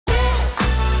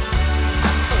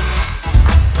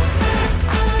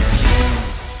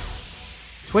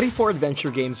24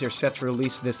 adventure games are set to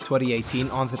release this 2018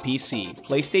 on the PC,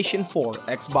 PlayStation 4,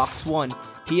 Xbox One,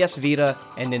 PS Vita,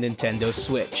 and the Nintendo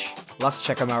Switch. Let's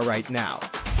check them out right now.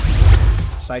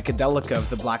 Psychedelica of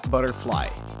the Black Butterfly.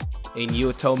 A new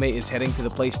Otome is heading to the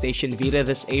PlayStation Vita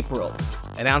this April.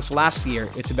 Announced last year,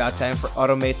 it's about time for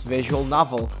Otome's visual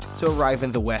novel to arrive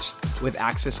in the West, with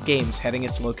Axis Games heading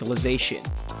its localization.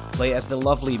 Play as the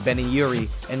lovely Benny Yuri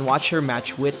and watch her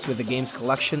match wits with the game's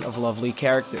collection of lovely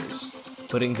characters.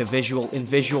 Putting the visual in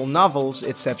visual novels,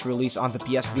 it's set to release on the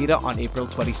PS Vita on April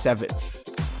 27th.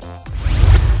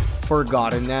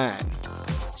 Forgotten Anne.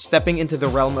 Stepping into the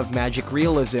realm of magic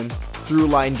realism,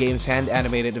 Throughline Games'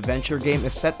 hand-animated adventure game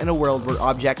is set in a world where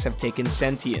objects have taken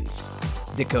sentience.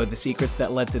 Decode the secrets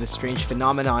that led to the strange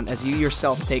phenomenon as you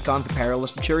yourself take on the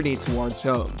perilous journey towards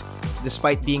home.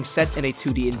 Despite being set in a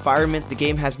 2D environment, the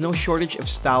game has no shortage of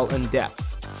style and depth.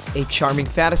 A charming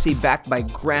fantasy backed by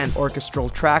grand orchestral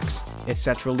tracks, it's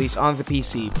set to release on the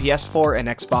PC, PS4, and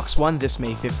Xbox One this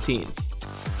May 15th.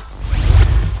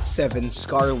 7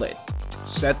 Scarlet.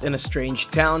 Set in a strange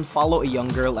town, follow a young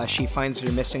girl as she finds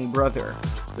her missing brother.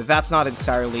 But that's not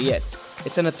entirely it.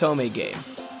 It's an Otome game.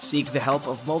 Seek the help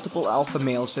of multiple alpha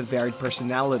males with varied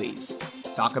personalities.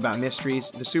 Talk about mysteries,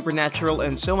 the supernatural,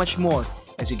 and so much more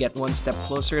as you get one step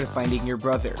closer to finding your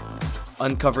brother.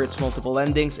 Uncover its multiple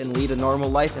endings and lead a normal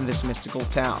life in this mystical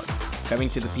town. Coming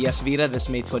to the PS Vita this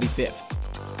May 25th.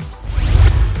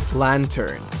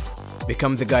 Lantern.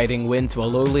 Become the guiding wind to a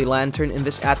lowly lantern in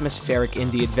this atmospheric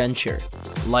indie adventure.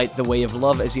 Light the way of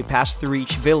love as you pass through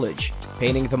each village,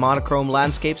 painting the monochrome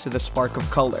landscapes with a spark of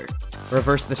color.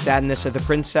 Reverse the sadness of the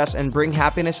princess and bring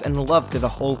happiness and love to the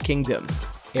whole kingdom.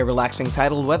 A relaxing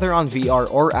title whether on VR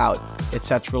or out, it's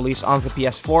set to release on the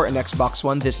PS4 and Xbox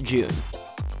One this June.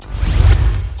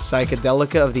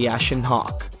 Psychedelica of the Ashen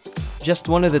Hawk. Just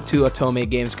one of the 2 Otome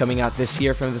games coming out this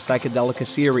year from the Psychedelica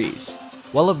series.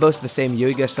 While it boasts the same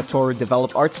Yuiga Satoru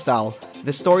developed art style,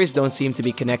 the stories don't seem to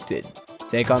be connected.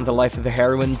 Take on the life of the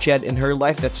heroine Jed in her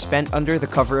life that's spent under the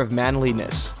cover of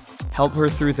manliness. Help her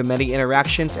through the many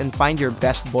interactions and find your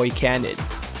best boy canon.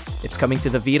 It's coming to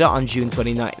the Vita on June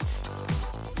 29th.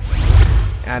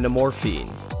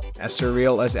 Anamorphine. As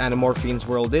surreal as Anamorphine's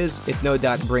world is, it no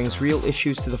doubt brings real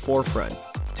issues to the forefront,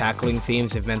 tackling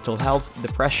themes of mental health,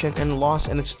 depression, and loss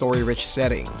in its story-rich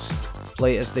settings.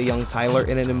 Play as the young Tyler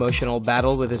in an emotional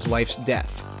battle with his wife's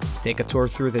death. Take a tour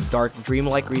through the dark,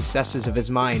 dreamlike recesses of his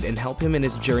mind and help him in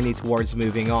his journey towards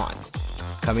moving on.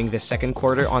 Coming this second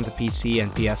quarter on the PC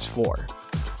and PS4.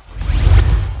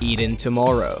 Eden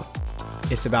Tomorrow.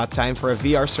 It's about time for a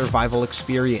VR survival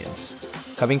experience.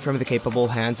 Coming from the capable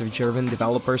hands of German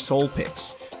developer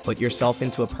Soulpix, put yourself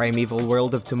into a primeval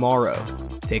world of tomorrow.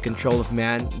 Take control of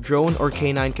man, drone, or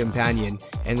canine companion,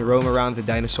 and roam around the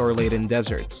dinosaur-laden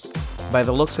deserts. By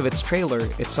the looks of its trailer,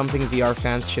 it's something VR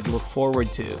fans should look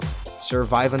forward to.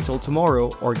 Survive until tomorrow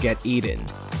or get Eden.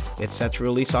 It's set to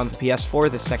release on the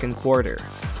PS4 this second quarter.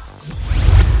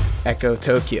 Echo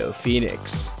Tokyo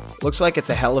Phoenix. Looks like it's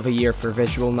a hell of a year for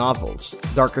visual novels.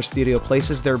 Darker Studio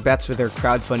places their bets with their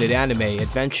crowdfunded anime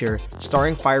adventure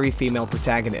starring fiery female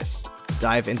protagonists.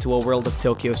 Dive into a world of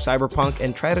Tokyo cyberpunk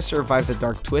and try to survive the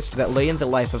dark twists that lay in the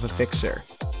life of a fixer.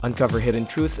 Uncover hidden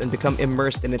truths and become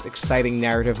immersed in its exciting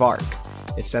narrative arc.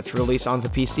 It's set to release on the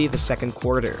PC the second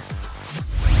quarter.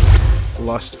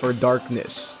 Lust for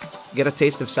Darkness. Get a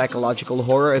taste of psychological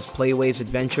horror as Playway's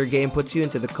adventure game puts you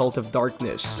into the cult of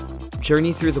darkness.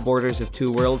 Journey through the borders of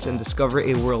 2 worlds and discover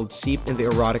a world steeped in the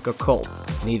erotic occult.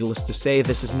 Needless to say,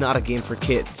 this is not a game for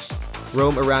kids.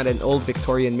 Roam around an old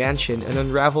Victorian mansion and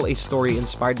unravel a story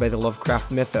inspired by the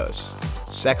Lovecraft mythos.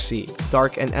 Sexy,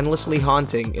 dark, and endlessly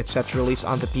haunting, it's set to release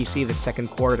on the PC the second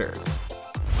quarter.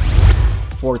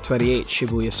 428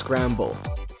 Shibuya Scramble.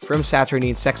 From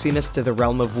Saturnine sexiness to the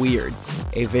realm of weird,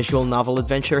 a visual novel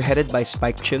adventure headed by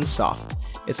Spike Chunsoft.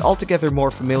 It's altogether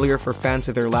more familiar for fans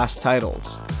of their last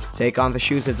titles. Take on the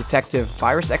shoes of detective,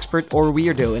 virus expert, or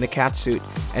weirdo in a catsuit,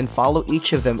 and follow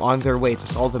each of them on their way to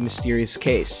solve a mysterious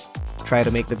case. Try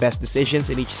to make the best decisions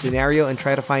in each scenario and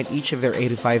try to find each of their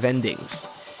 85 endings.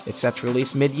 It's set to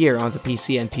release mid-year on the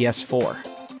PC and PS4.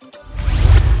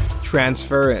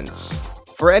 Transference.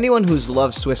 For anyone who's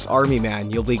loved Swiss Army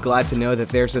Man, you'll be glad to know that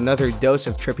there's another dose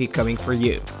of trippy coming for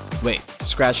you. Wait,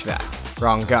 scratch that.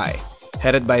 Wrong guy.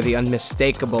 Headed by the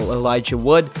unmistakable Elijah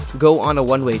Wood, go on a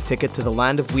one-way ticket to the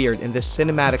land of weird in this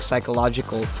cinematic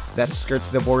psychological that skirts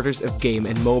the borders of game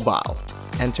and mobile.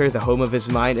 Enter the home of his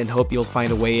mind and hope you'll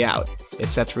find a way out.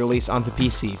 It's set to release on the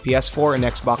PC, PS4, and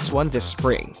Xbox One this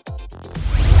spring.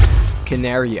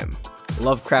 Canarium.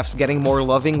 Lovecraft's getting more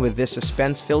loving with this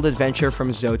suspense-filled adventure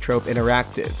from Zoetrope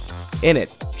Interactive. In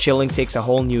it, chilling takes a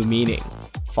whole new meaning.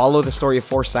 Follow the story of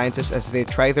 4 scientists as they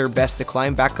try their best to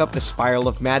climb back up the spiral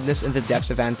of madness in the depths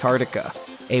of Antarctica.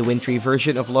 A wintry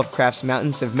version of Lovecraft's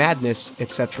Mountains of Madness,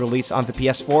 it's set to release on the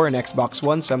PS4 and Xbox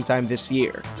One sometime this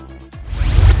year.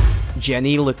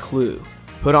 Jenny LeClue.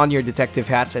 Put on your detective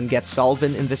hats and get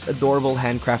solvent in this adorable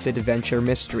handcrafted adventure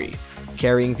mystery.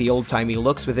 Carrying the old-timey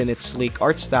looks within its sleek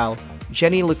art style,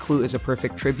 Jenny LeClue is a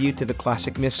perfect tribute to the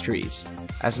classic mysteries.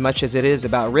 As much as it is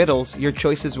about riddles, your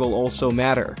choices will also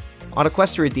matter. On a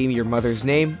quest to redeem your mother's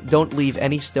name, don't leave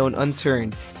any stone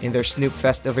unturned in their snoop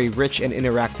fest of a rich and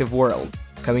interactive world.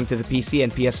 Coming to the PC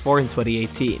and PS4 in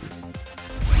 2018.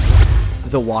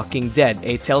 The Walking Dead,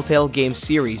 a Telltale game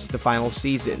series, the final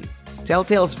season.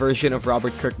 Telltale's version of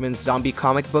Robert Kirkman's zombie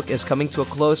comic book is coming to a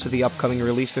close with the upcoming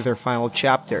release of their final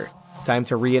chapter. Time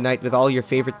to reunite with all your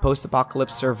favorite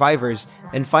post-apocalypse survivors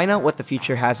and find out what the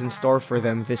future has in store for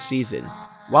them this season.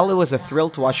 While it was a thrill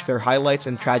to watch their highlights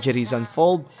and tragedies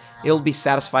unfold, it'll be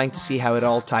satisfying to see how it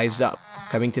all ties up.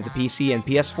 Coming to the PC and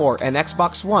PS4 and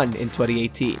Xbox One in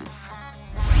 2018.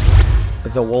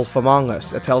 The Wolf Among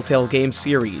Us, a Telltale game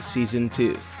series, Season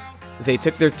 2. They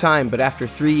took their time, but after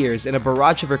 3 years and a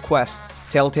barrage of requests,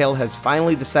 Telltale has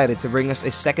finally decided to bring us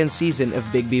a second season of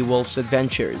Bigby Wolf's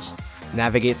adventures.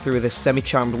 Navigate through this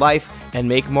semi-charmed life and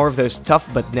make more of those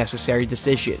tough but necessary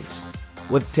decisions.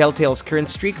 With Telltale's current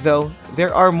streak though,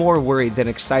 there are more worried than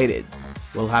excited.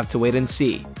 We'll have to wait and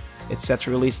see. It's set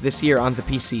to release this year on the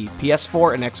PC,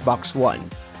 PS4, and Xbox One.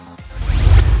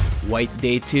 White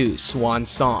Day 2 Swan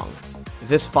Song.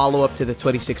 This follow-up to the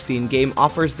 2016 game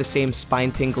offers the same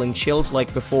spine-tingling chills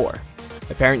like before.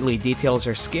 Apparently, details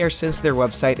are scarce since their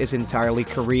website is entirely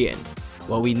Korean.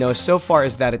 What we know so far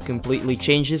is that it completely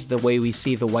changes the way we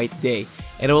see the White Day,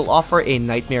 and it will offer a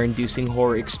nightmare-inducing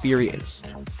horror experience.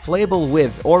 Playable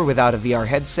with or without a VR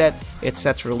headset, it's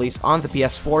set to release on the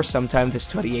PS4 sometime this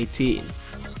 2018.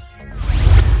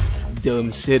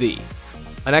 Dome City.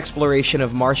 An exploration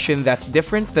of Martian that's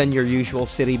different than your usual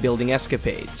city-building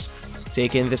escapades.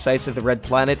 Take in the sights of the Red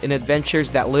Planet in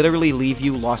adventures that literally leave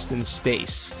you lost in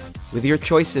space. With your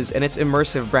choices and its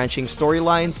immersive branching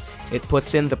storylines, it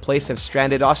puts in the place of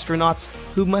stranded astronauts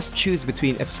who must choose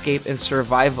between escape and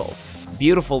survival.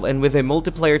 Beautiful and with a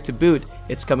multiplayer to boot,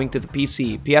 it's coming to the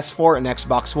PC, PS4, and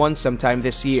Xbox One sometime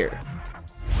this year.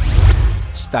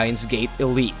 Steins Gate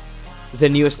Elite. The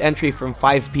newest entry from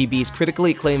 5PB's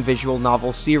critically acclaimed visual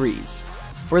novel series.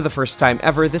 For the first time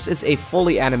ever, this is a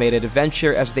fully animated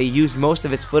adventure as they use most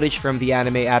of its footage from the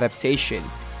anime adaptation.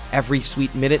 Every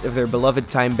sweet minute of their beloved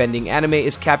time-bending anime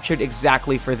is captured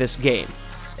exactly for this game.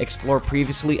 Explore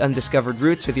previously undiscovered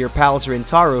routes with your pals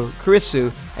Rintaro,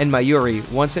 Kurisu, and Mayuri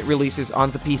once it releases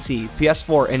on the PC,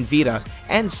 PS4, and Vita,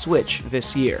 and Switch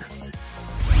this year.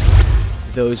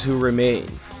 Those Who Remain.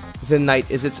 The night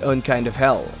is its own kind of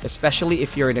hell, especially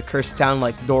if you're in a cursed town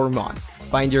like Dormont.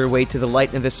 Find your way to the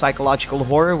light in this psychological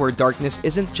horror where darkness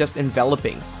isn't just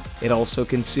enveloping, it also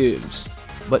consumes.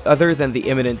 But other than the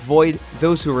imminent void,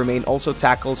 Those Who Remain also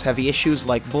tackles heavy issues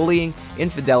like bullying,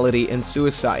 infidelity, and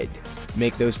suicide.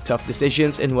 Make those tough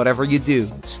decisions, and whatever you do,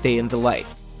 stay in the light.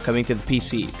 Coming to the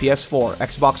PC, PS4,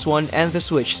 Xbox One, and the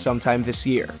Switch sometime this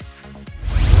year.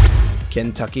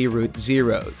 Kentucky Route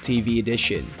Zero TV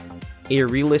Edition. A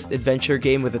realist adventure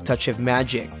game with a touch of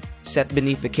magic. Set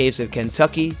beneath the caves of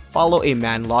Kentucky, follow a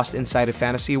man lost inside a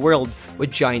fantasy world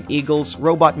with giant eagles,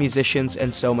 robot musicians,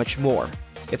 and so much more.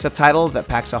 It's a title that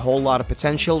packs a whole lot of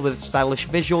potential with its stylish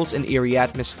visuals and eerie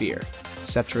atmosphere.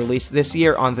 Set to release this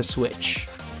year on the Switch.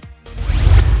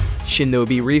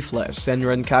 Shinobi Reflex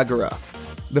Senran Kagura.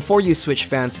 Before you Switch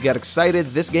fans get excited,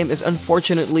 this game is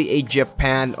unfortunately a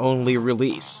Japan-only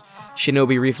release.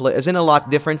 Shinobi Reflex isn't a lot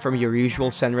different from your usual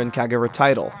Senran Kagura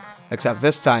title, except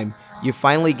this time, you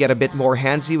finally get a bit more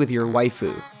handsy with your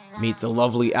waifu. Meet the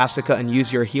lovely Asuka and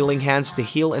use your healing hands to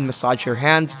heal and massage her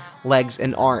hands, legs,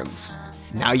 and arms.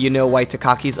 Now you know why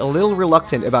Takaki's a little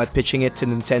reluctant about pitching it to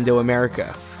Nintendo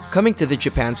America. Coming to the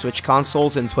Japan Switch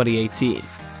consoles in 2018.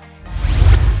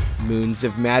 Moons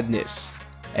of Madness.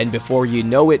 And before you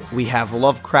know it, we have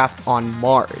Lovecraft on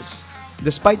Mars.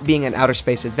 Despite being an outer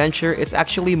space adventure, it's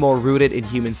actually more rooted in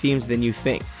human themes than you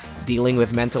think. Dealing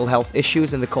with mental health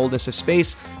issues in the coldness of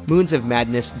space, Moons of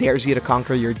Madness dares you to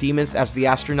conquer your demons as the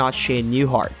astronaut Shane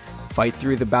Newhart, fight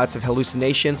through the bouts of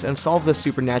hallucinations, and solve the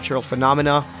supernatural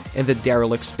phenomena in the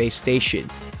derelict space station.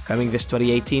 Coming this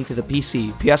 2018 to the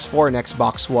PC, PS4, and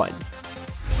Xbox One.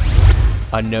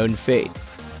 Unknown Fate.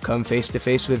 Come face to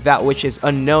face with that which is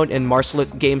unknown in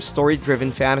Marslit Games'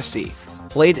 story-driven fantasy.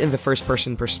 Played in the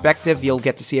first-person perspective, you'll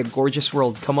get to see a gorgeous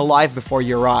world come alive before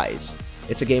your eyes.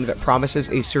 It's a game that promises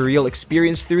a surreal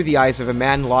experience through the eyes of a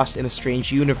man lost in a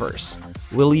strange universe.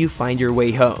 Will you find your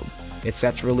way home? It's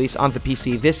set to release on the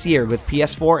PC this year with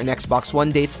PS4 and Xbox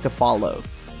One dates to follow.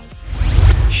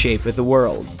 Shape of the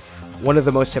World. One of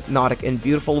the most hypnotic and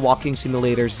beautiful walking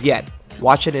simulators yet.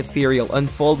 Watch an ethereal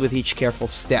unfold with each careful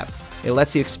step. It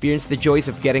lets you experience the joys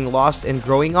of getting lost and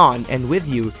growing on and with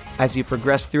you as you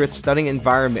progress through its stunning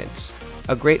environments.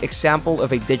 A great example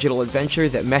of a digital adventure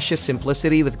that meshes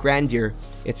simplicity with grandeur.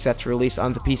 It's set to release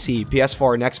on the PC,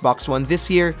 PS4, and Xbox One this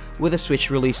year with a Switch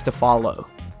release to follow.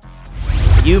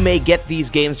 You may get these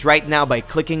games right now by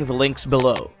clicking the links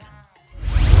below.